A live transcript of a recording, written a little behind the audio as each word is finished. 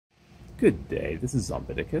Good day, this is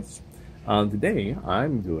Zombidicus. Today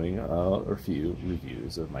I'm doing a few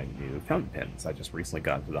reviews of my new fountain pens. I just recently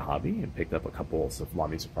got into the hobby and picked up a couple of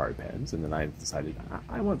Lamy Safari pens, and then I decided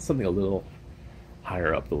I want something a little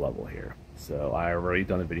higher up the level here. So I already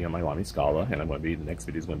done a video on my Lamy Scala, and the next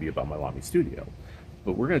video is going to be about my Lamy Studio.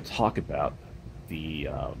 But we're going to talk about the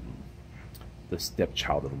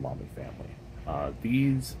stepchild of the Lamy family.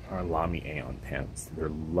 These are Lamy Aion pens. They're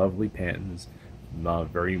lovely pens.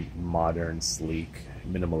 Very modern, sleek,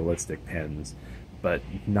 minimalistic pens, but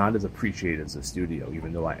not as appreciated as the Studio,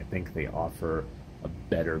 even though I think they offer a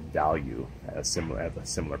better value at a similar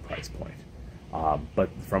price point. But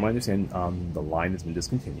from my understanding, the line has been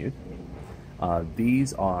discontinued.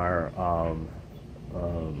 These are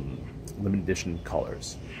limited edition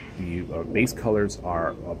colors. The base colors are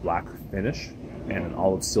a black finish and an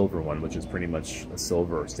olive silver one, which is pretty much a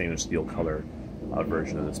silver or stainless steel color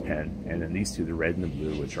version of this pen, and then these two, the red and the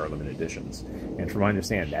blue, which are limited editions. And from my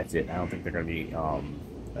understanding, that's it. I don't think they're going to be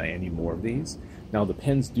any more of these. Now, the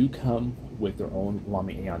pens do come with their own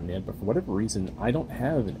Lamy Aion nib, but for whatever reason, I don't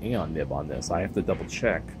have an Aion nib on this. I have to double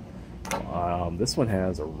check. This one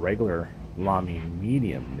has a regular Lamy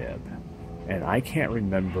medium nib, and I can't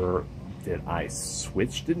remember, did I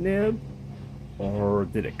switch the nib, or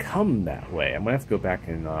did it come that way? I'm going to have to go back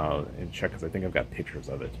and check, because I think I've got pictures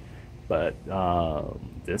of it. But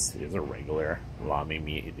this is a regular Lamy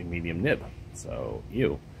medium nib, so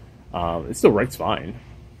it still writes fine.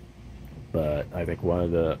 But I think one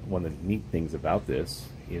of the neat things about this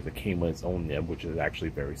is it came with its own nib, which is actually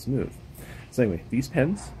very smooth. So anyway, these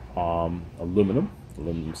pens, aluminum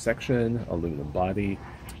section, aluminum body.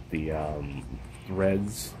 The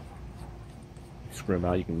threads, screw them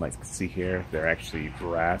out. You might see here they're actually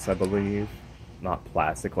brass, I believe, not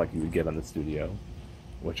plastic like you would get on the Studio,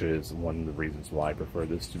 which is one of the reasons why I prefer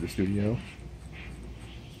this to the Studio.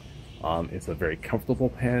 It's a very comfortable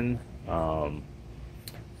pen,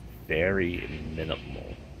 very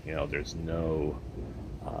minimal. You know, there's no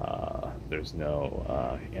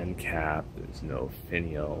end cap, there's no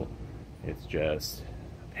finial. It's just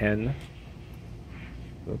a pen.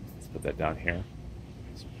 Oops, let's put that down here.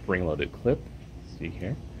 Spring-loaded clip. See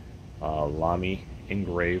here, Lamy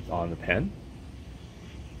engraved on the pen.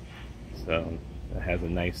 So it has a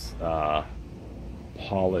nice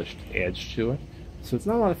polished edge to it, so it's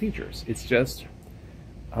not a lot of features. It's just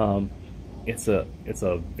it's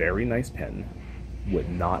a very nice pen with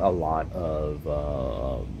not a lot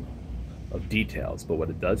of details, but what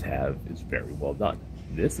it does have is very well done.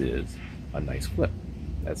 This is a nice clip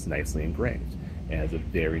that's nicely engraved. It has a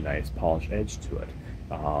very nice polished edge to it.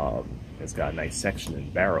 It's got a nice section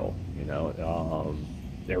and barrel. You know,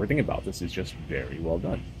 everything about this is just very well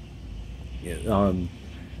done.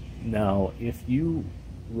 Now, if you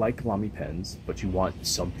like Lamy pens, but you want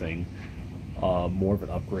something more of an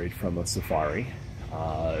upgrade from a Safari,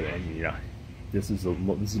 and you know, this is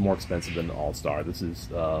more expensive than the All-Star. This is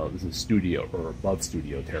Studio or above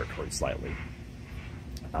Studio territory slightly.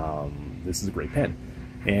 This is a great pen,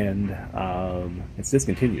 and it's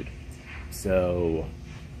discontinued. So,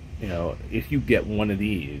 you know, if you get one of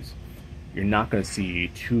these, you're not going to see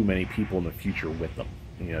too many people in the future with them.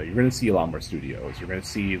 You know, you're going to see a lot more Studios. You're going to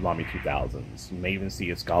see Lamy 2000s. You may even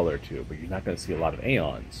see a Scala or two, but you're not going to see a lot of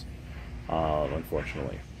Aions,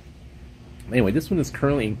 unfortunately. Anyway, this one is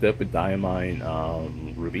currently inked up with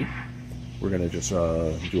Diamine Ruby. We're going to just do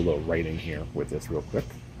a little writing here with this real quick.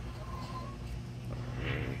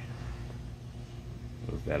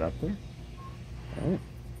 Move that up there. All right.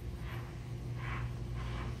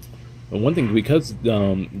 And one thing, because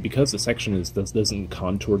the section doesn't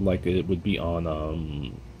contour like it would be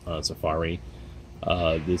on Safari,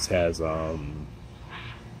 this has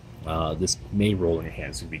this may roll in your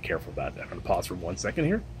hand, so be careful about that. I'm gonna pause for 1 second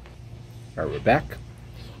here. All right, we're back.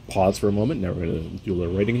 Pause for a moment. Now we're gonna do a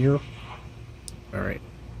little writing here. All right.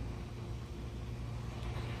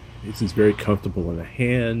 This is very comfortable in the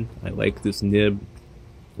hand. I like this nib.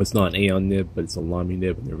 It's not an Aion nib, but it's a Lamy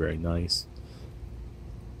nib, and they're very nice.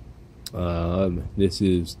 This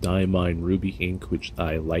is Diamine Ruby ink, which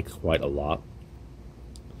I like quite a lot.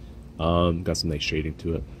 Got some nice shading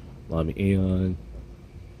to it. Lamy Aion.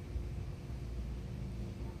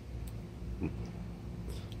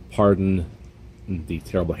 Pardon the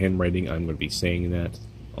terrible handwriting. I'm going to be saying that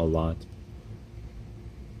a lot.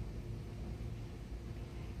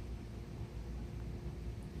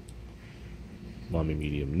 Lamy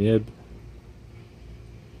medium nib.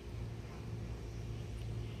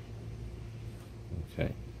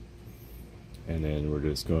 Okay, and then we're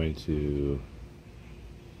just going to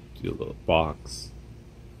do a little box,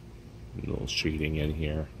 a little shading in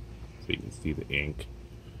here so you can see the ink.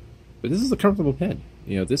 But this is a comfortable pen.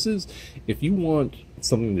 You know, this is, if you want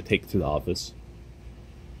something to take to the office,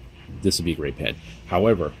 this would be a great pen.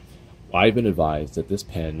 However, I've been advised that this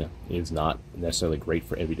pen is not necessarily great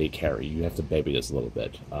for everyday carry. You have to baby this a little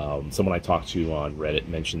bit. Someone I talked to on Reddit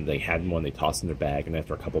mentioned they had one, they tossed in their bag, and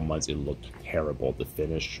after a couple months it looked terrible. The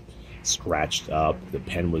finish scratched up, the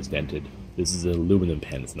pen was dented. This is an aluminum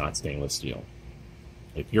pen, it's not stainless steel.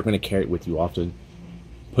 If you're going to carry it with you often,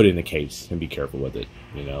 put it in a case and be careful with it.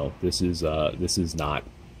 You know, this is not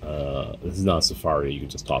a Safari you can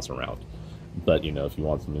just toss around. But you know, if you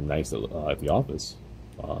want something nice at the office,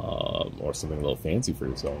 or something a little fancy for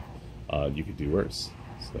yourself, you could do worse.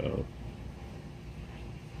 So,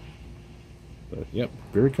 but yep,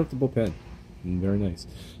 very comfortable pen, very nice.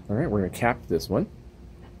 All right, we're gonna cap this one,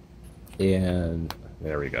 and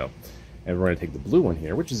there we go. And we're gonna take the blue one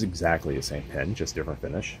here, which is exactly the same pen, just different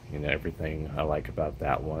finish. You know, everything I like about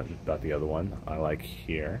that one, about the other one, I like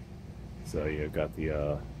here. So you've got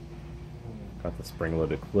the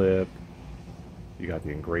spring-loaded clip. You got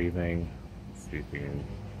the engraving. Let's see if we can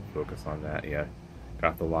focus on that. Yeah,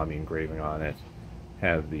 got the Lamy engraving on it.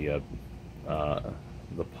 Have the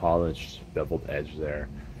polished beveled edge there.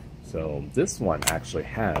 So this one actually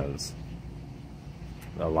has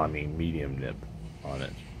a Lamy medium nib on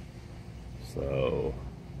it. So,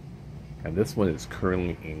 and this one is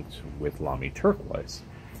currently inked with Lamy turquoise.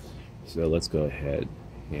 So let's go ahead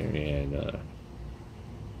here and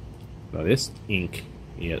now this ink,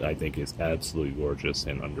 yeah, I think is absolutely gorgeous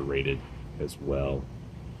and underrated as well.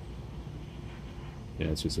 Yeah,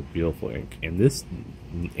 it's just a beautiful ink. And this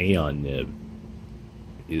Aion nib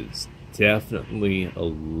is definitely a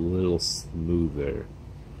little smoother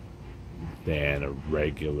than a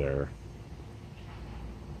regular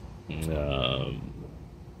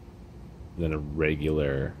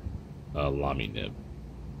Lamy nib.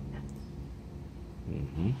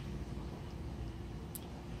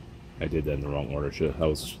 I did that in the wrong order.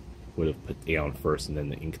 Would have put Aion first and then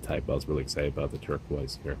the ink type. I was really excited about the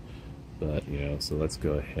turquoise here, but you know. So let's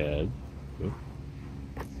go ahead. Ooh.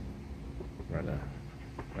 Trying to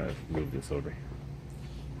move this over.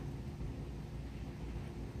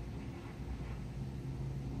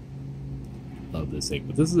 Love this ink,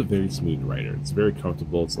 but this is a very smooth writer. It's very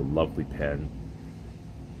comfortable. It's a lovely pen.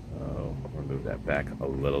 I'll move that back a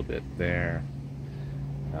little bit there.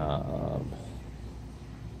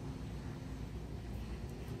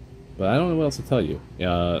 But I don't know what else to tell you.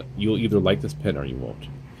 You'll either like this pen or you won't.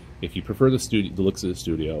 If you prefer the looks of the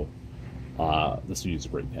studio is a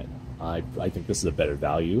great pen. I think this is a better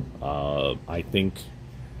value. I think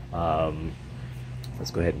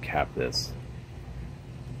let's go ahead and cap this.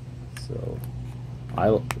 So I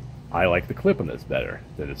like the clip on this better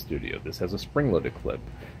than the studio. This has a spring-loaded clip.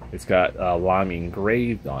 It's got Lamy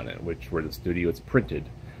engraved on it, where the studio it's printed.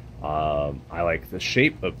 I like the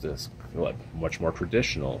shape of this clip, much more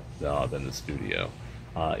traditional than the studio.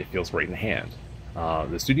 It feels great in the hand.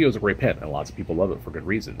 The studio is a great pen, and lots of people love it for good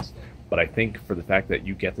reasons. But I think for the fact that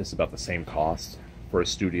you get this about the same cost for a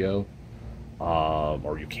studio,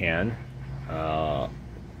 or you can,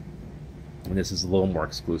 and this is a little more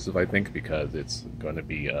exclusive, I think, because it's going to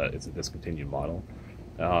be it's a discontinued model.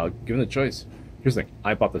 Given the choice, here's the thing: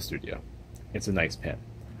 I bought the studio. It's a nice pen.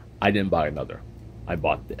 I didn't buy another. I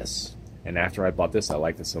bought this, and after I bought this, I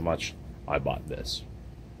liked it so much, I bought this.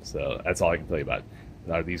 So that's all I can tell you about it.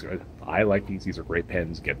 I like these. These are great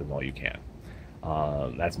pens. Get them while you can.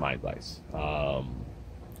 That's my advice.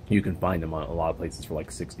 You can find them on a lot of places for like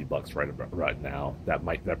 $60 right now.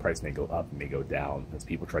 That price may go up, may go down as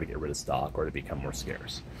people try to get rid of stock or to become more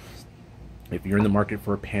scarce. If you're in the market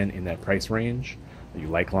for a pen in that price range, you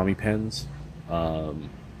like Lamy pens, get an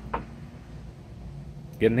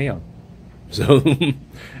Aion. So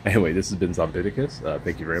anyway, this has been Zombidicus.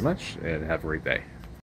 Thank you very much, and have a great day.